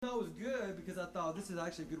because I thought this is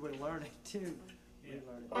actually a good way to learn it too. Yeah.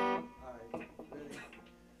 All right, ready?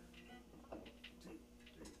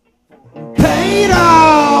 Paid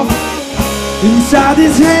off inside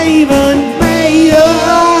this haven, made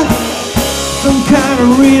up some kind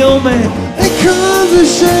of real man. It comes a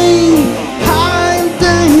shame, high and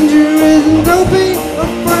dangerous, and don't be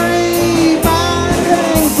afraid. My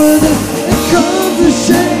hang for this. It comes a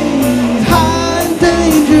shame, high and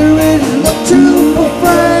dangerous, and not too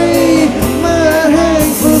afraid. My hang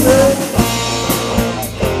for this.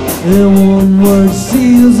 And one word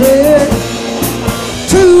seals it.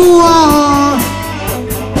 Too long.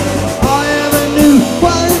 All I ever knew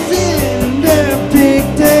was in there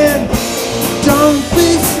picked in. Don't be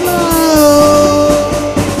slow.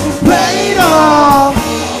 Played off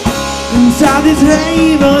inside this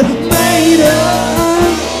haven, made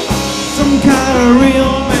up some kind of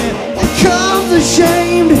real man. It comes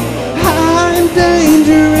ashamed, high and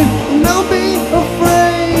dangerous. Don't be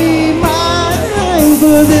afraid. My hang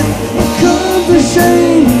for this. It comes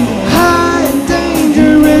ashamed, high and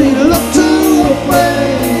dangerous. Look too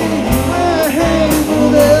afraid. My hang for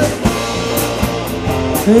this.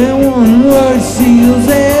 And one word seals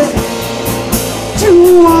it. Too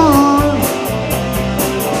long.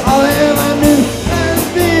 All I ever knew has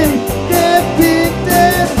been dead, big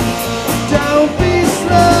dead. Don't be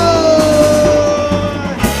slow.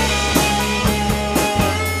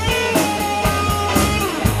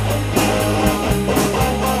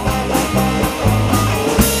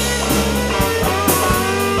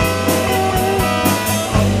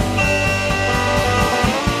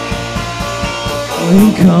 He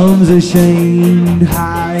comes ashamed,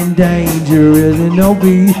 high and dangerous, and don't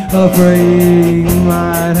be afraid. He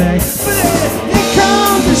might hang. He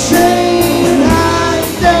comes ashamed, high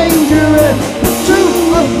and dangerous, too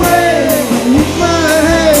afraid. He might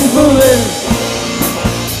hang for it.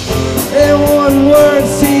 And one word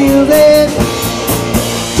seals it.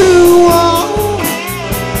 Too long.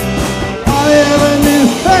 All I ever knew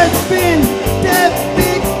has been dead,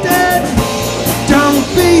 big dead. Don't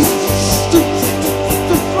be stupid.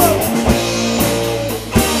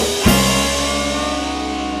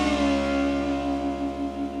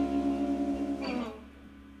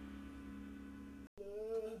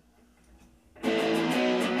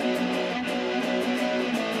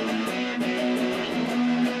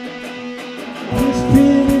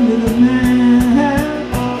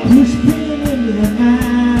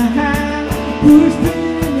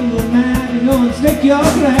 Stick your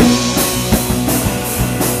brain.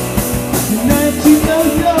 Tonight you know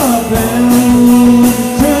you're bound to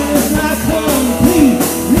turn this life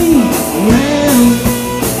completely around.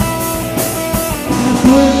 That's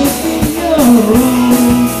when you think you're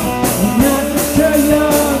wrong, and not to turn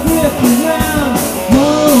your grip around.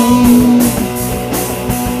 Whoa.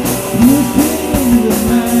 Push me into the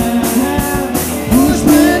mind. Push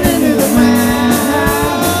me into the mind.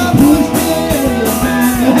 Push me into the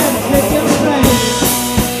mind. You have to stick your brain.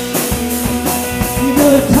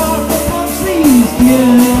 The talk amongst these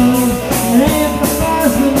skills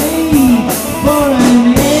amplifies the need for an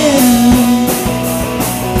end.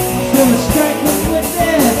 So strike them with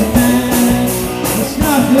their tonight. It's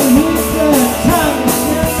not good with the time to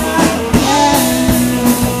send my hand.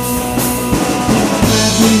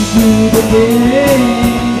 Traveling through the day,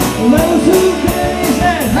 those who can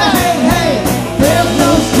say, hey, hey, there's no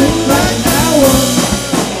strength right now.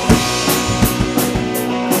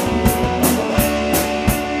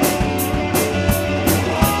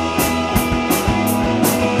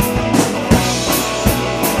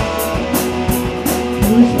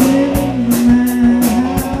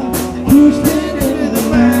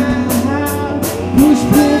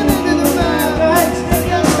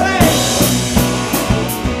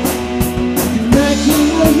 Tonight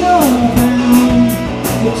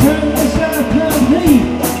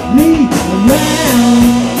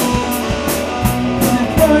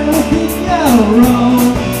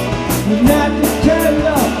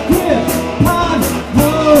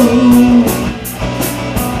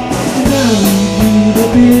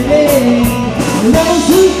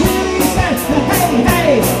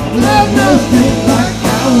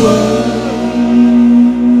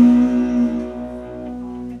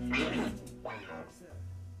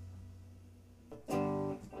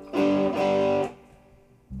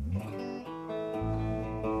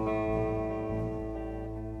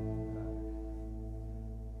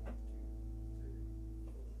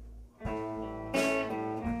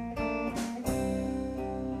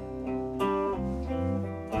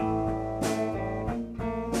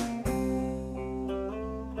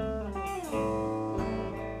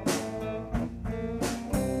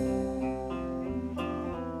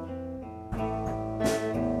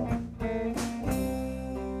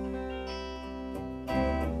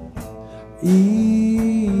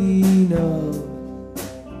mean of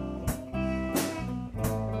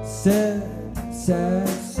sad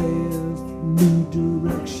sails, new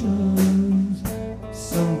directions.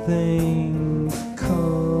 Some things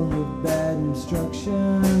come with bad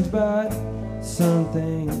instructions, but some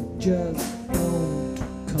things just don't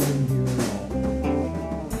come here at all.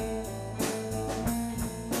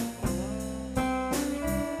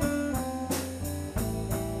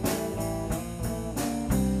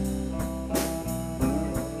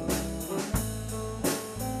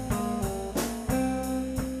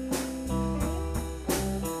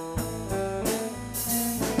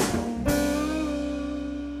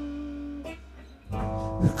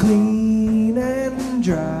 Clean and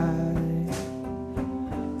dry,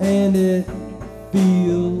 and it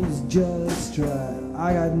feels just right.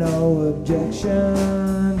 I got no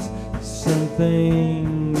objections. Some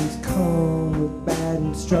things come with bad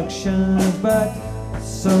instructions, but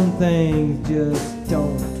some things just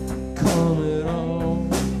don't come at all.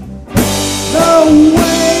 No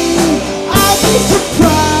way I'll be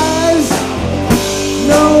surprised.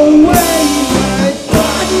 No way I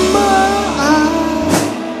got my eye.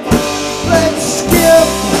 Let's skip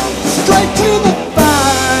straight to the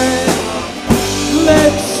fight.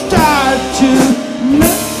 Let's start to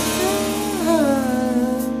midnight.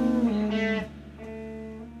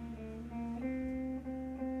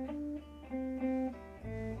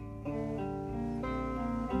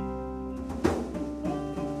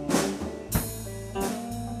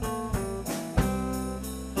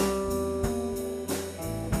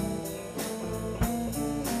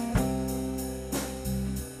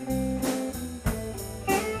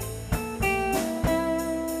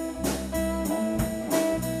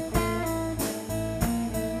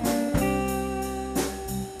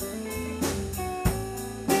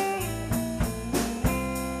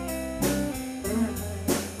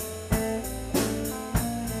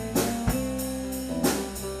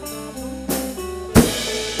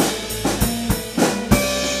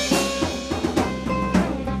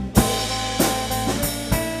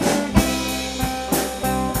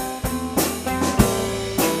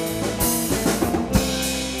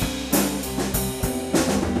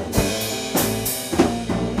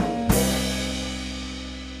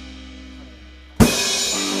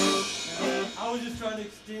 I was just trying to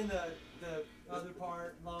extend the other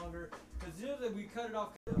part longer because usually we cut it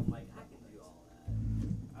off. I'm like, I can do all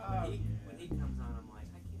that. When he comes on, I'm like,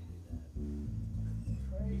 I can't do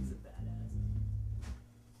that. He's a badass.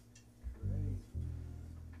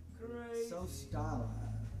 Crazy. So stylized.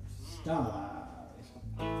 Stylized.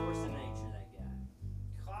 Force of nature, that guy.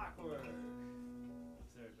 Clockwork.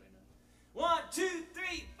 What's everybody know? 1, 2,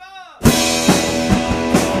 3, 4.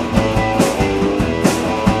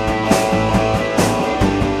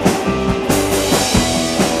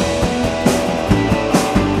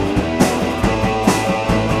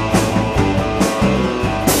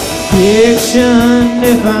 Fiction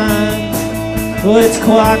divine, well, it's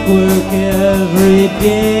clockwork every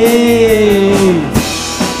day.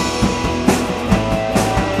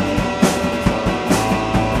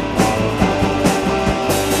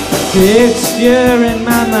 Fixture in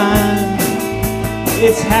my mind,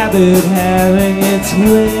 it's habit having its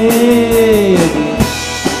way again.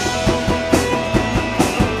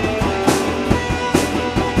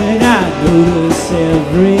 And I notice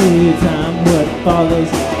every time what follows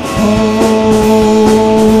home.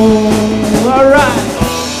 Alright.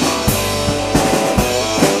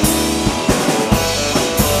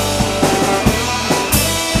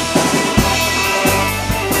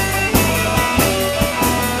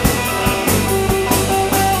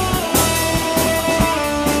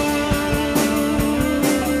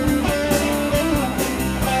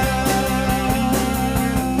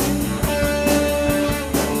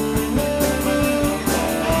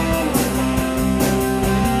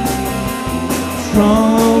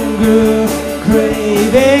 Stronger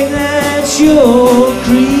craving that you're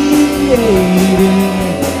creating.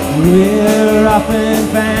 We're often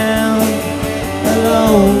found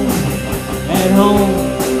alone at home,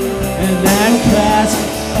 and that clasp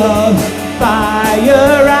of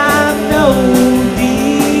fire, I'm no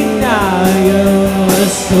denier.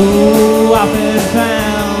 So often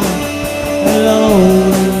found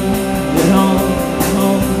alone at home.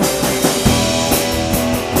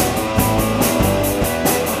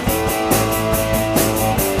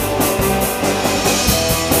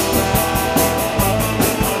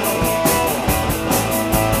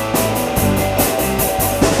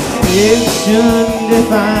 Fiction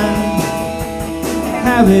defined,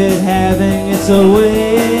 habit having its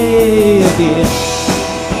way again.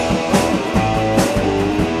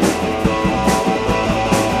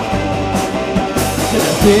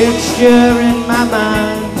 fixture in my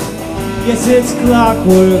mind. Yes, it's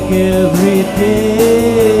clockwork every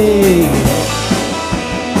day.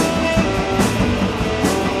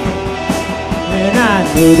 And I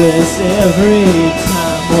notice every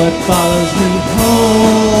time what follows me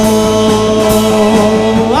home.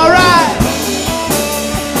 All right.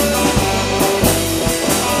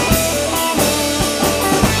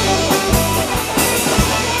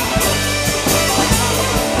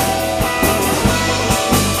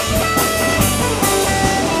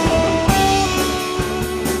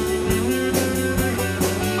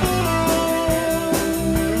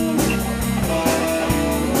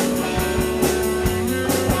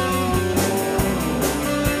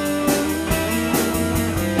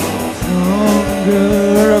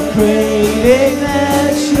 Creating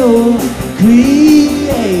that you're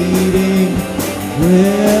creating,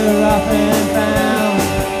 we're often found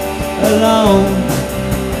alone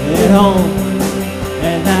at home.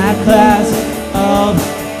 And that class of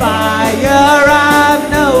fire, I've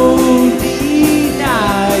no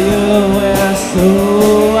denial, we're so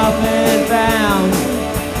often found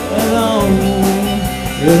alone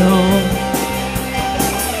at home.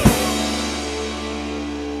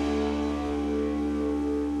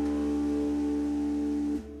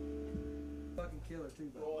 Killer too,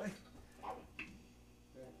 by the way.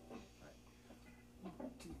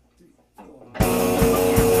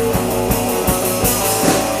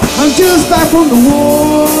 I'm just back from the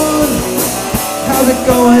war. How's it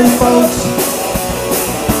going, folks?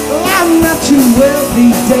 Well, I'm not too well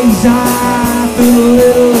these days. I feel a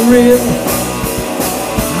little real.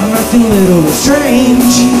 I'm acting a little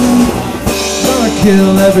strange. Gonna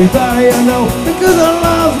kill everybody I know because I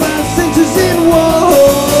lost my senses in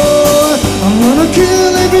war. I'm gonna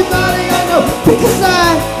kill everybody I know because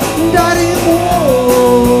I died in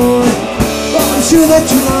war. But I'm sure that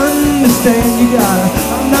you understand, you gotta,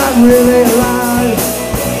 I'm not really alive.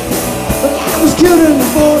 But I was killed in the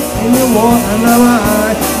fort, in the war, and now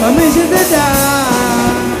my mission to die.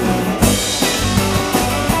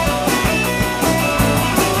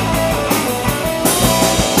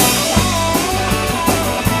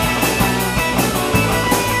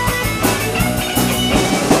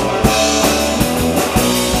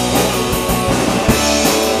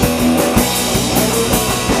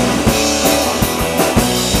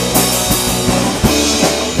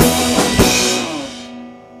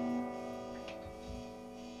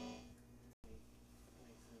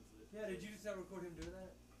 Yeah, did you just record him doing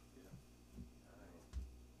that?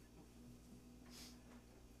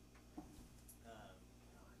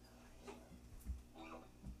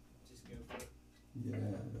 Just go for it. Yeah,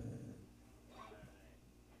 man.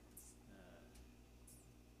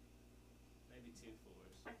 Maybe 2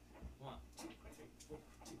 4s. 1, 2, 3, 4,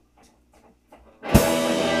 2.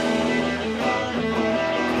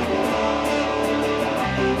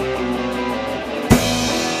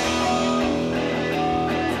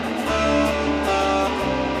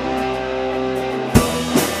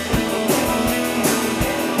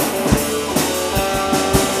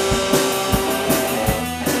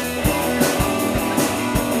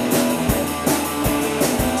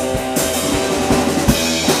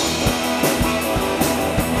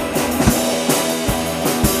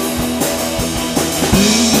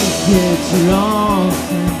 Gets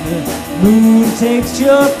lost and the moon takes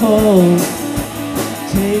your pose.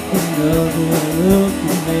 Take another look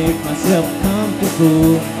and make myself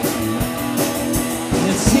comfortable.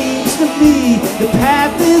 It seems to me the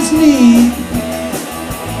path is neat,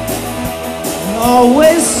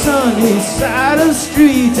 always sunny side of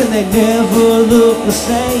streets, and they never look the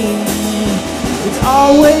same. It's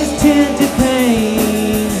always tinted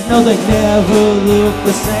panes. No, they never look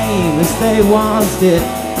the same as they once did.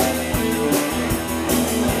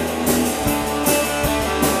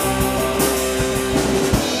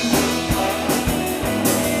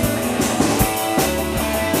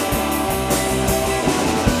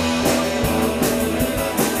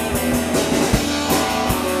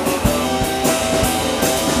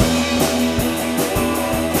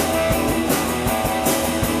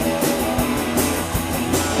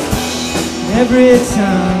 Every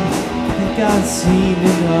time I think I've seen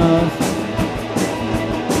enough,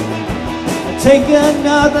 I take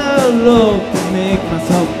another look and make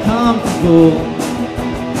myself comfortable.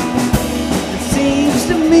 It seems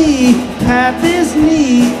to me the path is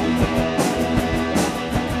neat,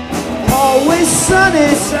 always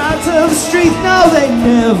sunny sides of streets. No, they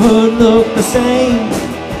never look the same,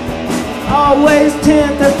 always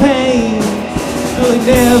tint their pain. No, they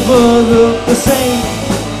never look the same.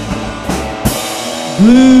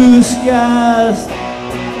 Blue skies,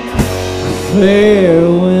 fair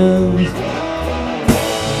winds,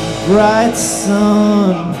 bright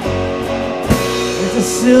sun. It's a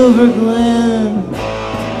silver glen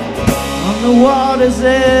on the water's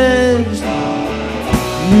edge.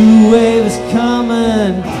 New wave is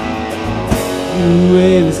coming. New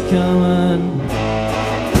wave is coming.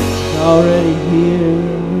 It's already here.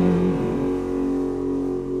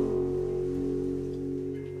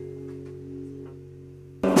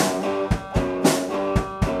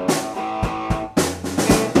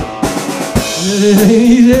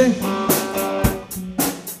 Easy.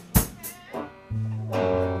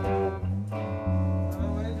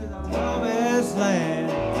 Promised land.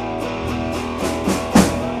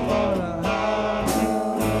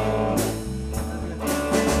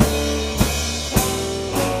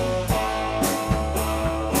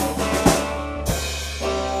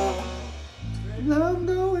 I'm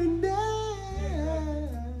going down.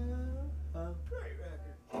 Great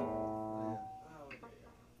record.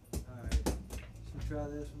 Alright. Should we try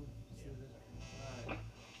this one? Alright.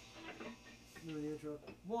 Do the intro.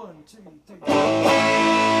 1, 2, 3.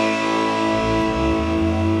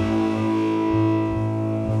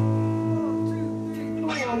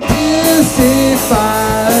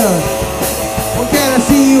 Mystified. When can I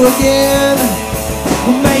see you again?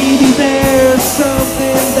 Well, maybe there's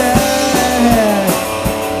something that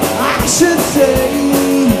I should say.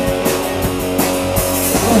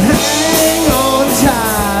 Well, hang on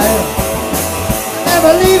tight.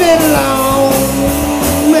 Never leave it alone.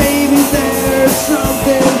 Maybe there's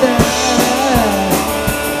something that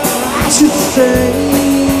I should say.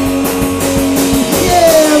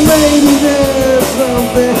 Yeah, maybe there's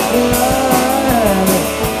something that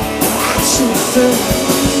I should say.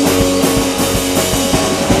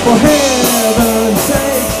 For heaven's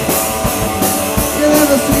sake, you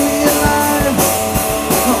never see it live.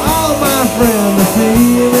 For all my friends are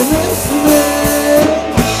feeling this way.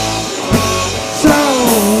 So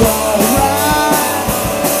alright,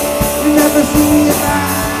 you never see it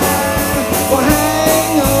live. Well,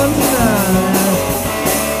 hang on tonight,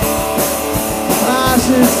 I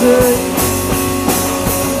should say.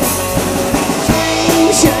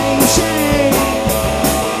 Shame, shame, shame.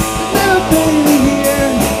 Never been here.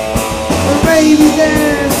 Or maybe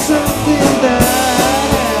there's something that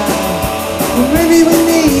maybe we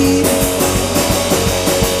need.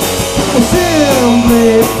 Or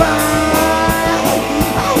simplify.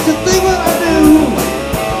 I should think what I do.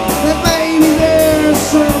 That maybe there's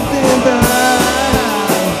something that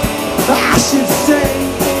I should say.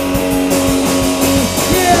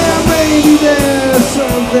 Yeah, maybe there's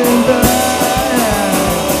something that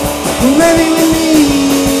maybe we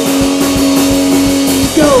need.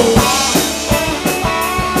 Go.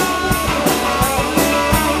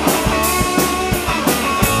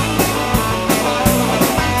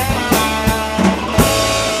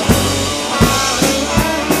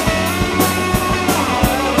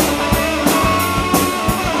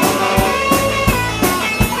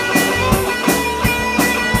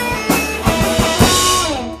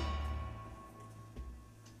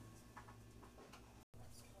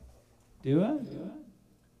 Do I?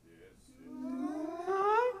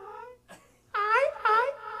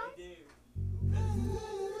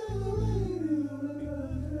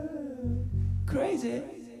 Crazy.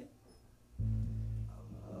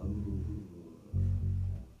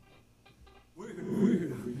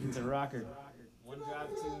 It's a rocker. One drive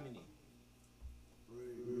too many.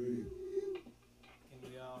 Can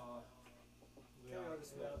we all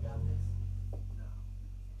just got this?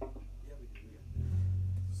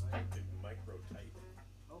 Micro type.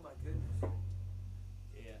 Oh my goodness.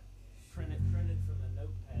 Yeah. Printed from the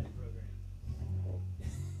notepad program.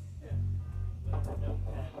 Yeah. Whatever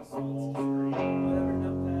notepad responds to. Whatever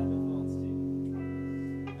notepad responds to.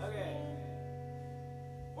 Okay.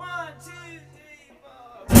 1, 2, 3, 4.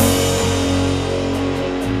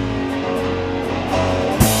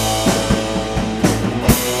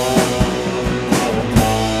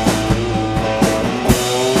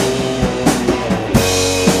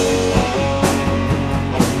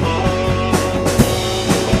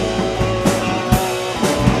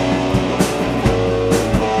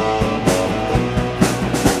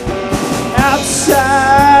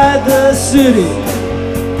 Outside the city,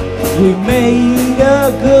 we made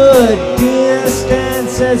a good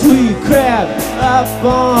distance as we crept up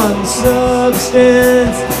on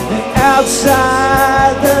substance. And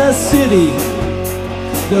outside the city,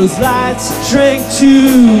 those lights drank to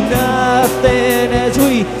nothing as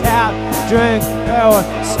we outdrank our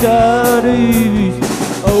studies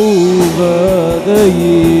over the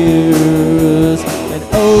years and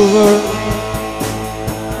over.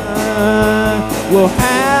 Well,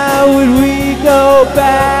 how would we go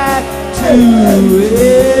back to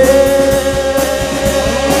it?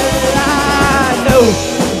 I know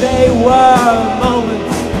they were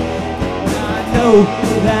moments, I know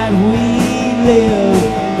that we live,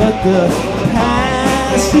 but the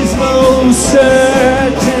past is most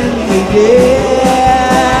certainly dead.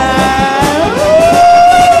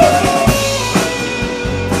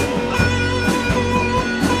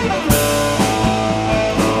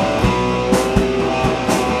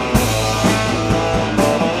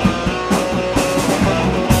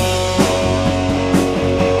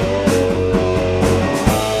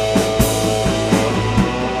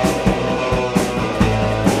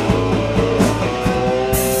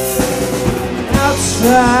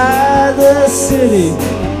 Outside the city,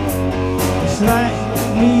 it's like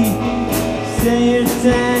me saying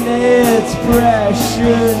and it's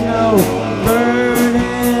pressure, no burden.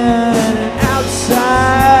 And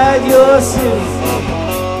outside your city,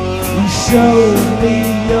 you showed me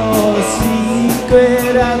your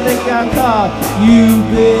secret. I think I caught you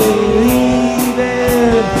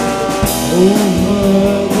believing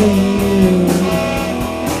over the years,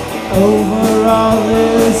 over all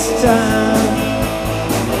this time.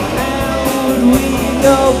 We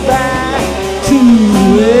go back to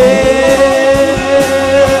it.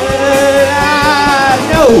 I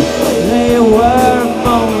know they were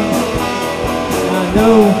moments, I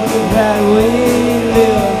know that we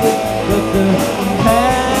live, but the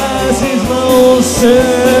past is most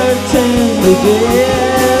certainly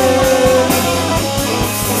dead.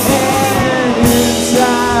 And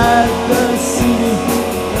inside the city,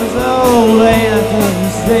 those old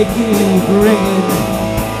anthems they keep ringing.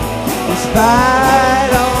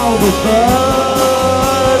 Despite all the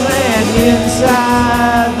buzz, and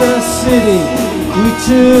inside the city, we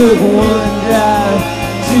took one drive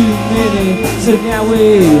too many, so now we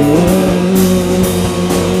run.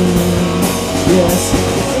 Yes,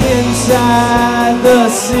 inside the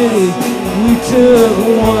city, we took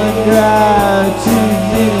one drive too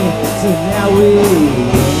many, so now we run.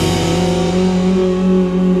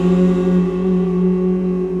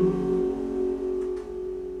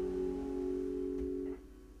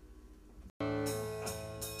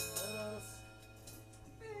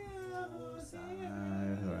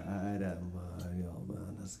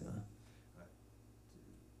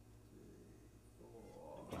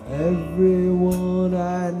 Everyone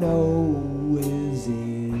I know is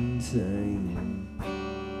insane,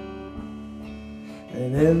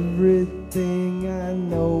 and everything I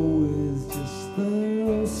know is just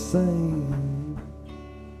the same.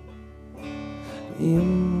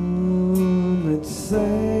 Insane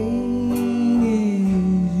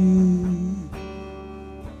is you,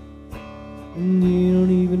 and you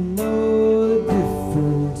don't even know the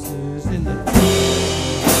differences in the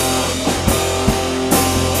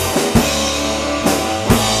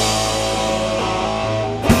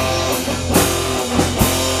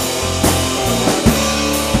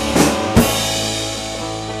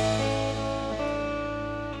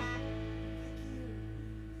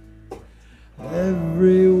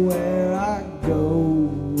everywhere I go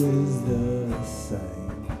is the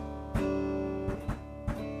same,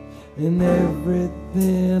 and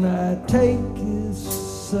everything I take is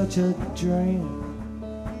such a drain.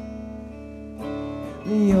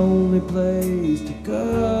 The only place to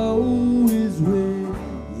go is with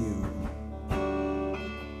you,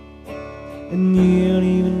 and you don't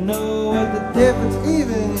even know what the difference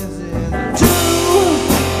even is in the two.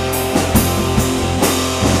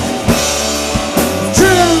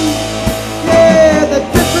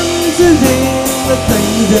 The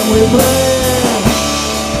things that we plan,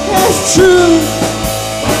 it's true.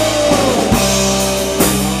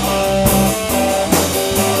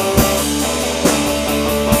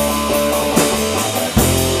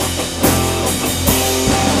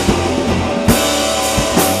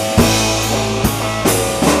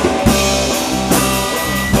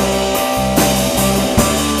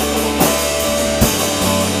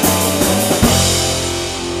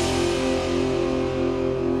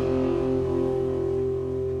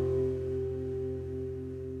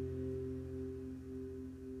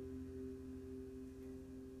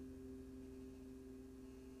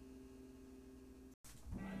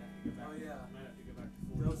 Oh yeah. Might have to go back to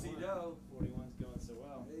Do-si-do. 41's going so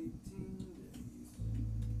well. 18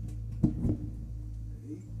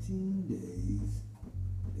 days.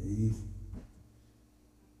 Days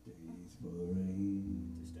for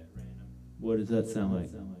rain. Just at random. What does that sound like?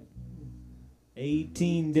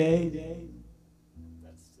 18 days.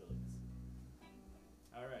 That's silly.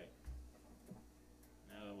 Alright.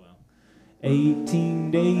 Oh well.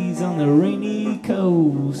 18 days on the rainy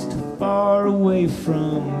coast, far away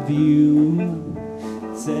from view.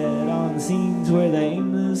 set on scenes where the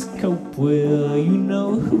aimless cope. Well, you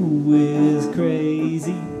know who is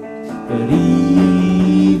crazy, but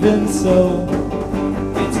even so,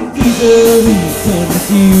 it's easily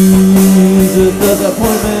confused with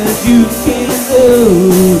disappointment you can't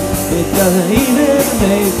do. It doesn't even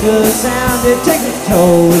make a sound, it takes its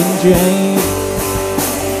toll in Jane.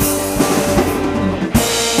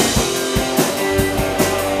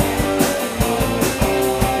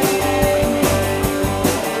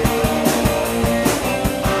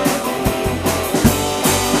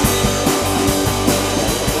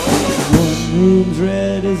 Room's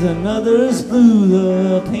red is another's blue.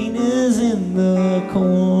 The paint is in the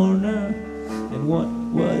corner, and what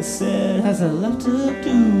was said has a lot to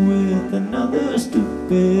do with another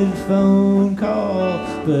stupid phone call.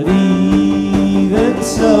 But even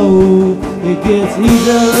so, it gets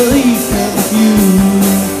easily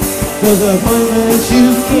confused. Those appointments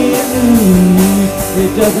you can't lose.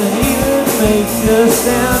 It doesn't even make a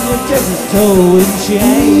sound. It takes its toll in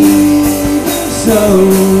shame. So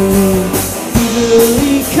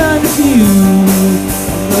easily confused.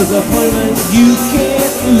 Those appointments you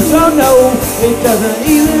can't lose. Oh no, it doesn't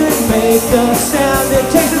even make a sound. It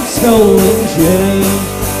takes its toll in shame.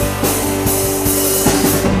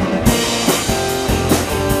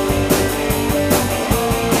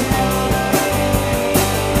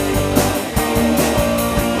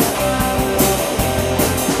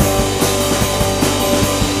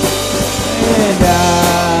 And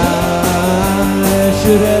I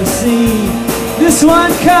should have seen this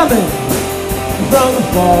one coming from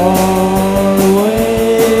far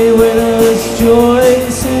away, where those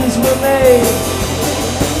choices were made.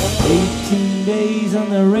 18 days on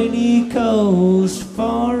the rainy coast,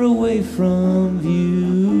 far away from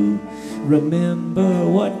view. Remember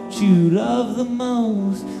what you love the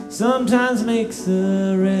most sometimes makes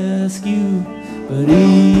a rescue. But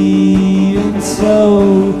even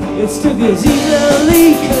so, it still gets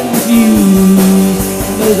easily confused.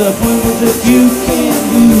 There's appointments that you can't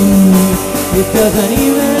lose. It doesn't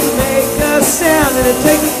even make a sound, and it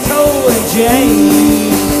takes a toll in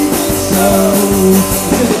Jane. So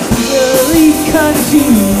it's easily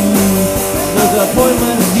confused. There's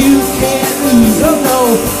appointments you can't lose. Oh no,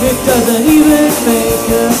 it doesn't even make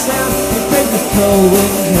a sound. It takes a toll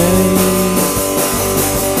in Jane.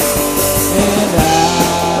 And I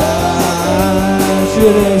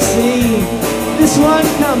should have seen this one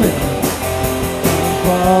coming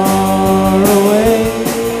far away.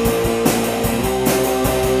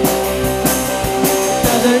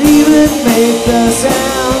 Doesn't even make a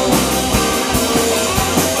sound.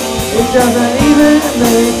 It doesn't even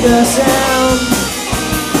make a sound.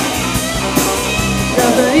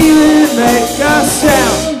 Doesn't even make a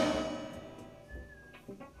sound.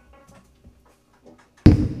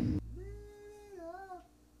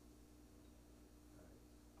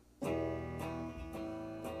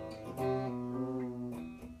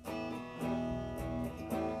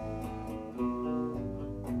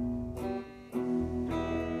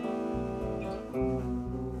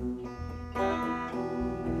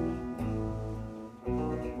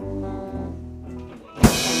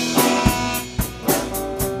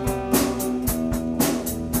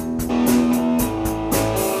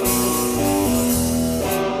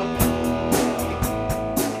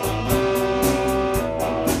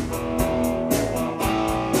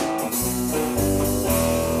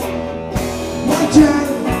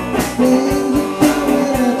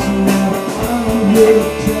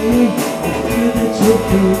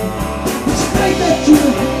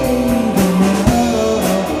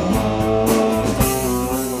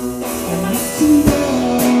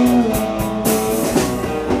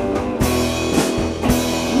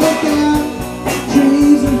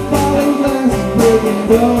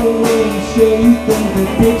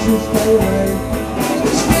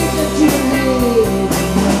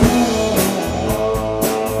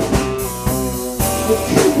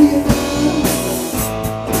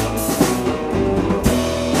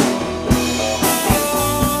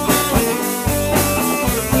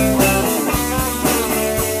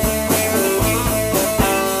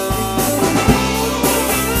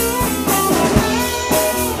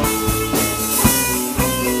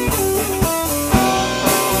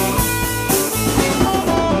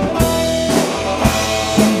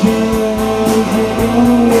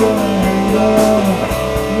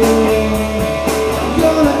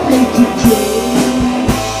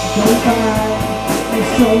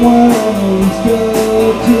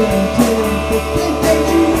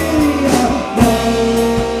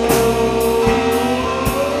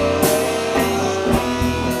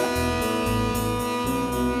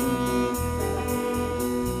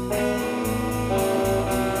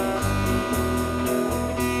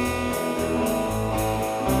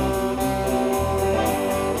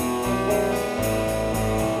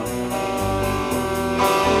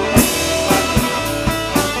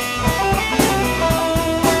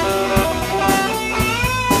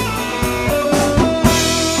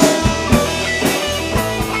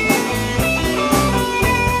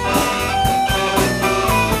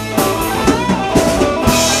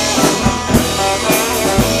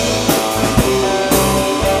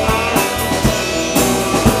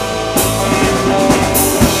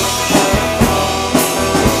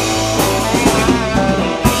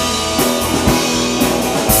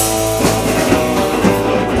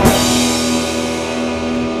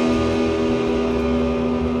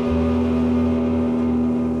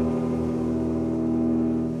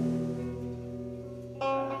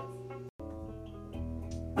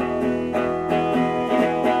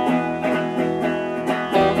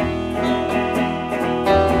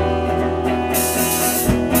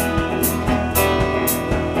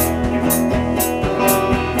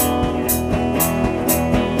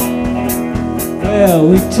 Well,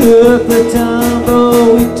 we took the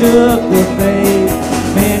tumble, we took the bait,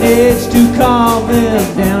 managed to calm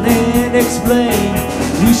them down and explain.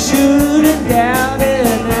 We shouldn't doubt it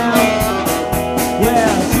now.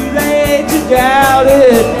 Well, too late to doubt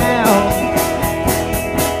it now.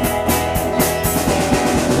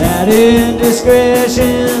 That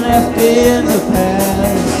indiscretion left in the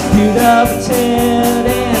past. Queued up a tent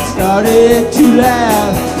and started to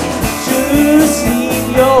laugh. Should've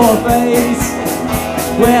seen your face.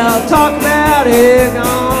 Well, talk about it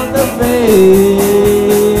on the face.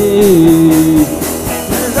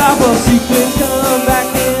 There's awful secrets come back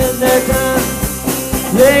in their time.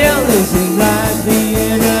 They only seem like the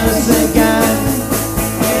innocent kind.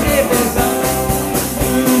 And if it's on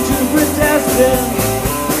you to protest them,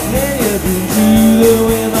 then you're due to the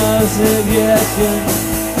whim of suggestion.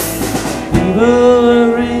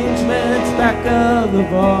 Evil arrangements back of the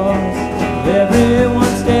bars.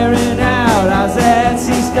 Everyone staring out eyes that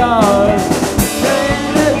see stars.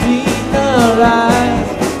 Trying to dream the lies.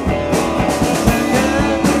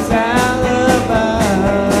 These alibis.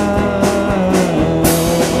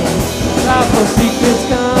 Awful secrets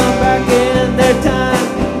come back in their time.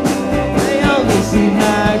 They only seem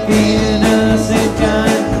like the innocent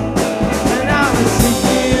kind. And obviously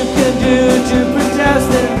you can do to protest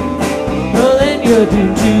them. Well, then you're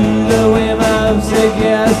due to the whim of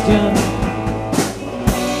suggestion.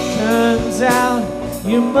 Turns out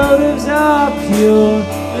your motives are pure,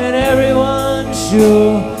 and everyone's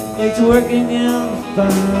sure it's working out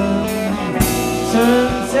fine.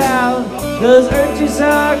 Turns out those urges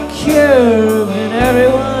are cured, and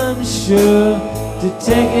everyone's sure to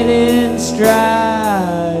take it in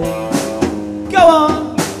stride. Go on!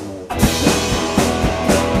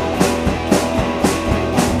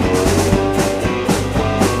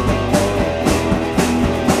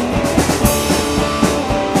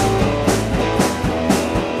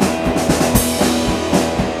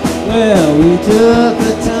 Well, we took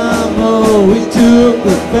the tumble, we took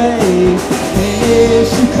the bait.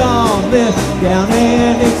 Managed to calm them down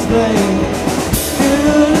and explain.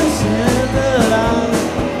 Students in the line,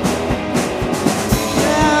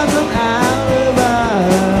 have them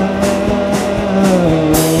alibis.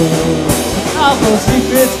 Awful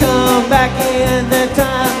secrets come back in their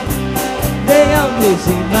time. They only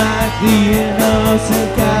seem like the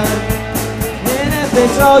innocent kind.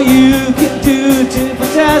 That's all you can do to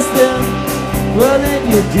protest them. Well, then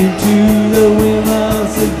you're due to the whim of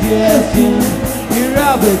suggestion. You're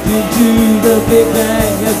all but due to the Big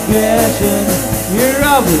Bang aggression. You're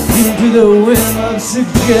all but due to the whim of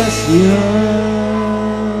suggestion.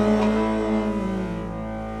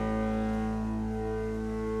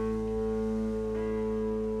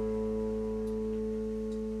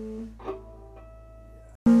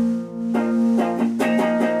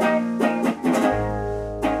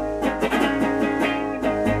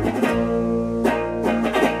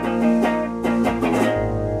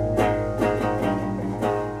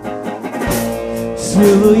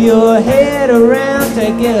 Swivel your head around,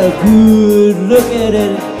 take a good look at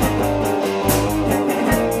it.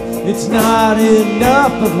 It's not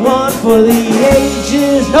enough but one for the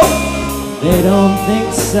ages. Nope, they don't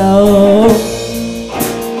think so.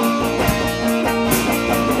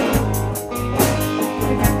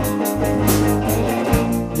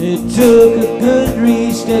 It took a good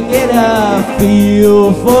reach to get a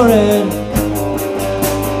feel for it.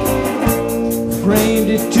 Framed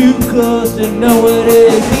it too close to know what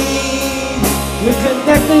it means. We're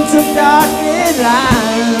connecting some dotted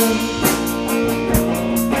lines.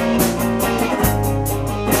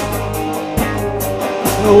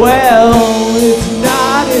 Well, it's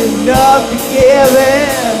not enough to give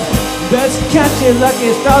it. Best catch your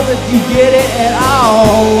lucky stars that you get it at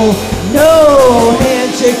all. No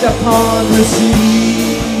handshakes upon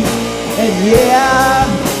receipt. And yeah,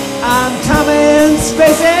 I'm time and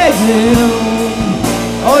space exim.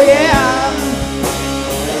 Oh yeah,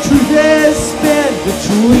 truth is spent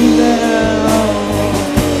between them.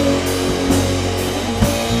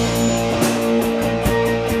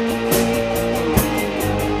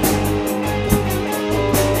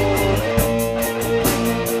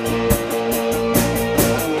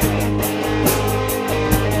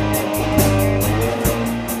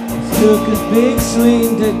 Took a big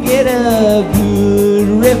swing to get a good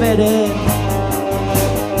rip at it.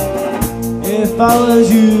 It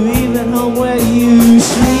follows you even home where you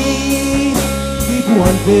sleep. Keep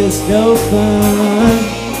one fist open.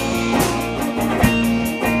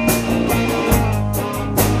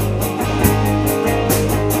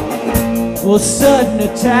 Well, sudden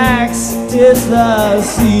attacks, 'tis the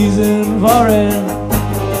season for it.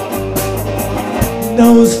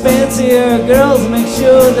 those fancier girls make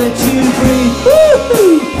sure that you breathe.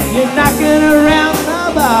 Woo-hoo! You're knocking around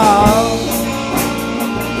the ball.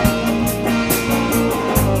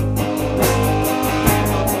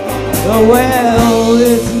 Well,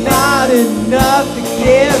 it's not enough to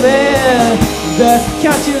give it. Best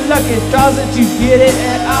count your lucky draws that you get it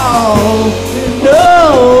at all.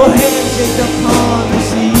 No handshake upon the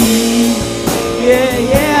sea. Yeah,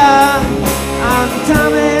 yeah, I'm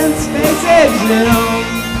time and space exit on.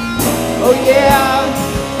 Oh yeah,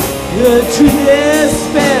 the truth is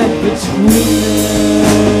spent between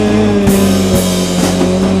us.